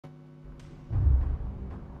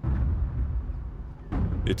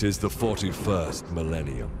It is the 41st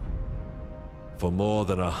millennium. For more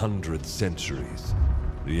than 100 centuries,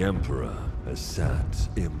 the Emperor has sat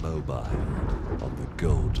immobile on the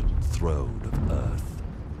golden throne of Earth.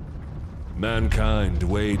 Mankind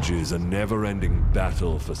wages a never-ending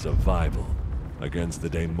battle for survival against the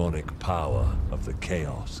demonic power of the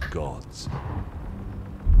Chaos Gods.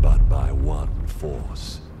 But by one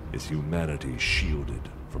force is humanity shielded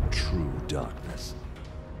from true darkness.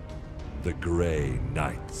 The Grey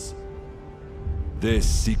Knights. This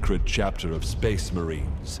secret chapter of Space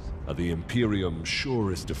Marines are the Imperium's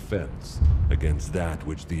surest defense against that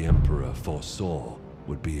which the Emperor foresaw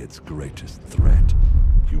would be its greatest threat.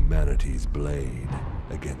 Humanity's blade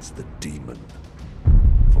against the demon.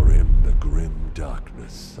 For in the grim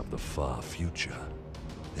darkness of the far future,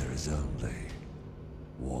 there is only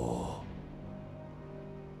war.